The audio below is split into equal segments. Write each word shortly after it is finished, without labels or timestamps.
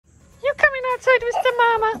outside with the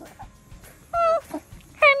mama.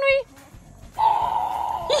 Henry.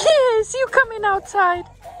 Yes, you coming outside.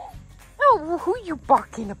 Oh, who are you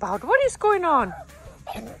barking about? What is going on?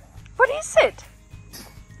 What is it?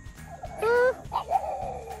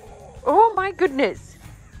 Oh my goodness.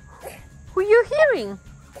 Who are you hearing?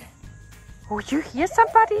 Oh, you hear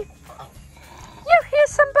somebody? You hear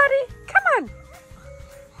somebody? Come on.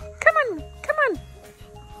 Come on. Come on.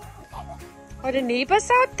 Are the neighbors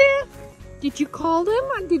out there? Did you call them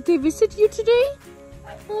and did they visit you today?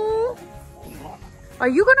 Are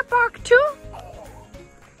you gonna bark too?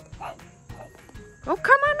 Oh,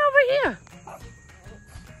 come on over here.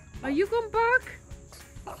 Are you gonna bark?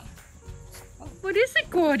 What is it,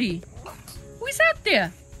 Gordy? Who's out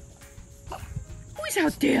there? Who's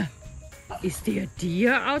out there? Is there a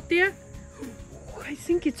deer out there? Oh, I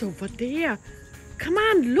think it's over there. Come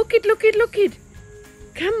on, look it, look it, look it.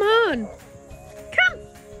 Come on. Come.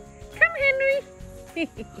 Come, Henry.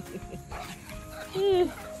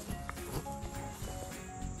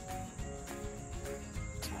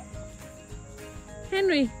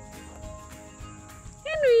 Henry.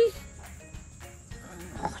 Henry.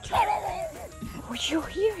 What are you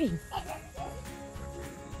hearing?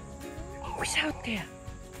 Who's out there?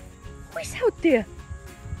 Who's out there?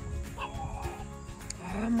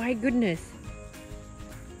 Oh my goodness.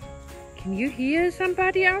 Can you hear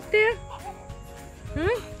somebody out there?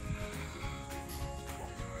 Huh?